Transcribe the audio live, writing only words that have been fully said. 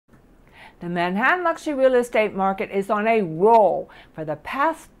The Manhattan luxury real estate market is on a roll. For the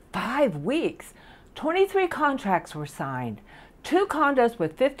past 5 weeks, 23 contracts were signed. 2 condos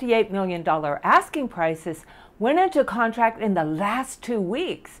with $58 million asking prices went into contract in the last 2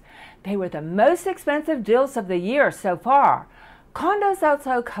 weeks. They were the most expensive deals of the year so far. Condos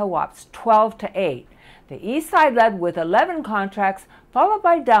outsold co-ops 12 to 8. The East Side led with 11 contracts, followed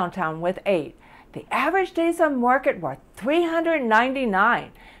by Downtown with 8. The average days on market were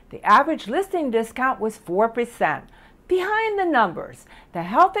 399. The average listing discount was 4%. Behind the numbers, the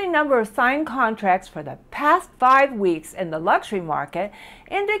healthy number of signed contracts for the past 5 weeks in the luxury market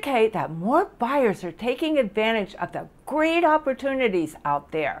indicate that more buyers are taking advantage of the great opportunities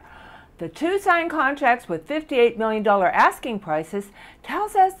out there. The 2 signed contracts with $58 million asking prices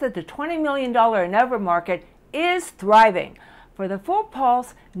tells us that the $20 million and over market is thriving. For the full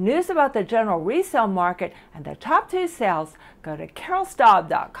pulse, news about the general resale market, and the top 2 sales, go to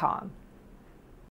carolstaub.com.